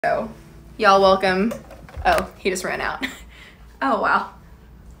So, y'all welcome. Oh, he just ran out. Oh, wow.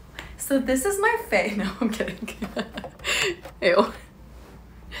 So this is my face. No, I'm kidding. Ew.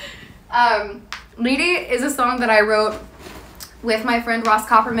 Needy is a song that I wrote with my friend Ross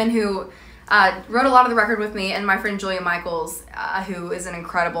Copperman, who wrote a lot of the record with me, and my friend Julia Michaels, who is an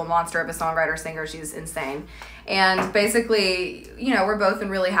incredible monster of a songwriter, singer. She's insane. And basically, you know, we're both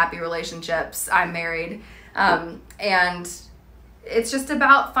in really happy relationships. I'm married. And it's just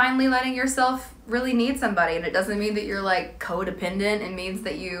about finally letting yourself really need somebody. And it doesn't mean that you're like codependent. It means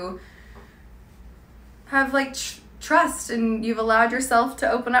that you have like trust and you've allowed yourself to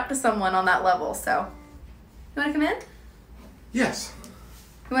open up to someone on that level. So, you want to come in? Yes.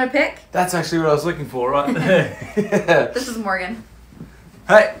 You want to pick? That's actually what I was looking for, right? This is Morgan.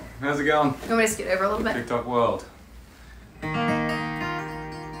 Hey, how's it going? You want me to scoot over a little bit? TikTok world.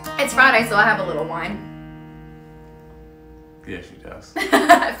 It's Friday, so I have a little wine. Yeah, she does.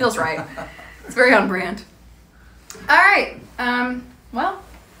 It feels right. It's very on brand. All right. Well.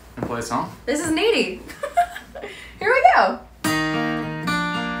 And play a song? This is Needy. Here we go.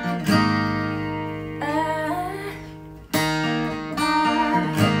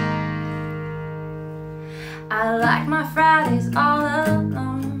 I like my Fridays all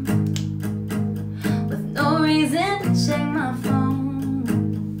alone, with no reason to check my phone.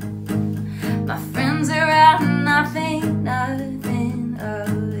 My friends are out and I think nothing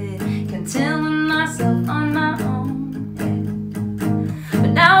of it, content with myself on my own, yeah.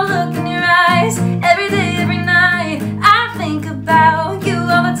 But now look in your eyes, every day, every night, I think about you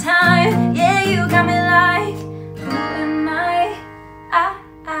all the time. Yeah, you got me like, who am I?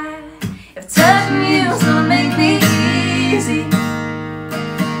 If touching you's gonna make me easy,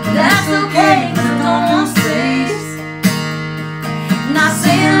 that's okay, 'cause I don't want space. Not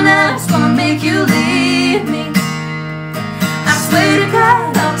saying that's gonna make you leave me. I swear to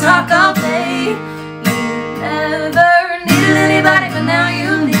God, I'll talk all day. You never needed anybody, but now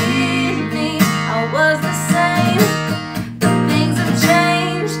you need me. I was the same, but things have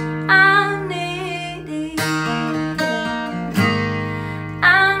changed. I'm needy.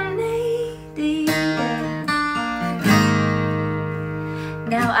 I'm needy.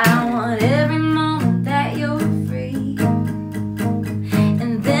 Now I want every moment that you're free,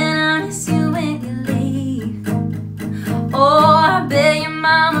 and then I miss you when you leave. Oh, I bet your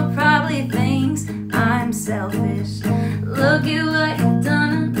mama probably thinks I'm selfish. Look at what you've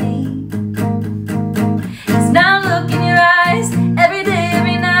done to me. 'Cause now look in your eyes, every day,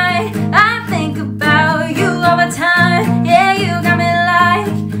 every night, I think about you all the time. Yeah, you got me like,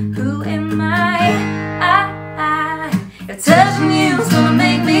 who am I? If touching you's gonna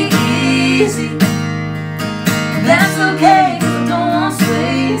make me easy, that's okay, 'cause I don't want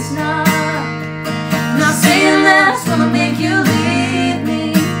space, nah. Not saying that's gonna make you leave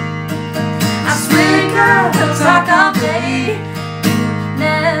me. I swear to God, I'll talk all day. You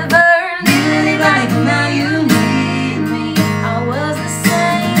never needed anybody, but now you need me. I was the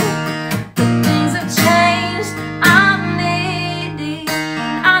same, but things have changed. I'm needy.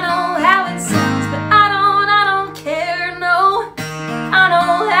 I know how it sounds, but I don't care, no. I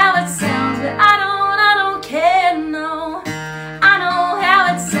know how it sounds, but I don't care, no. I know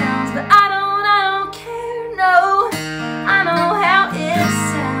how it sounds, but I don't care, no. I know how it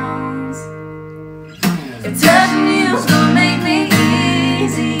sounds. If touching you's gonna make me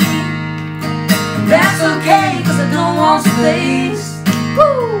easy, that's okay, 'cause I don't want space.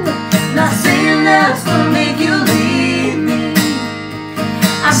 Woo! Not saying that's gonna make you leave me.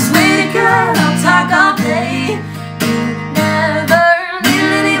 I swear to God, I'll talk all day. You never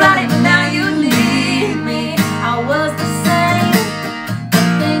needed anybody, but now you need me. I was the same, but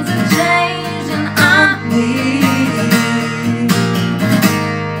things have changed, and I'm needy.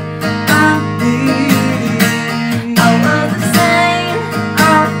 I'm needy. I was the same,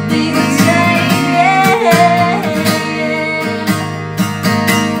 I'm needy. Yeah.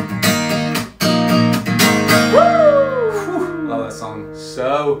 Woo! Love that song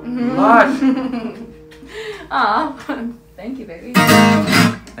so much. Aw, thank you, baby.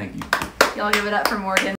 Thank you. Y'all give it up for Morgan.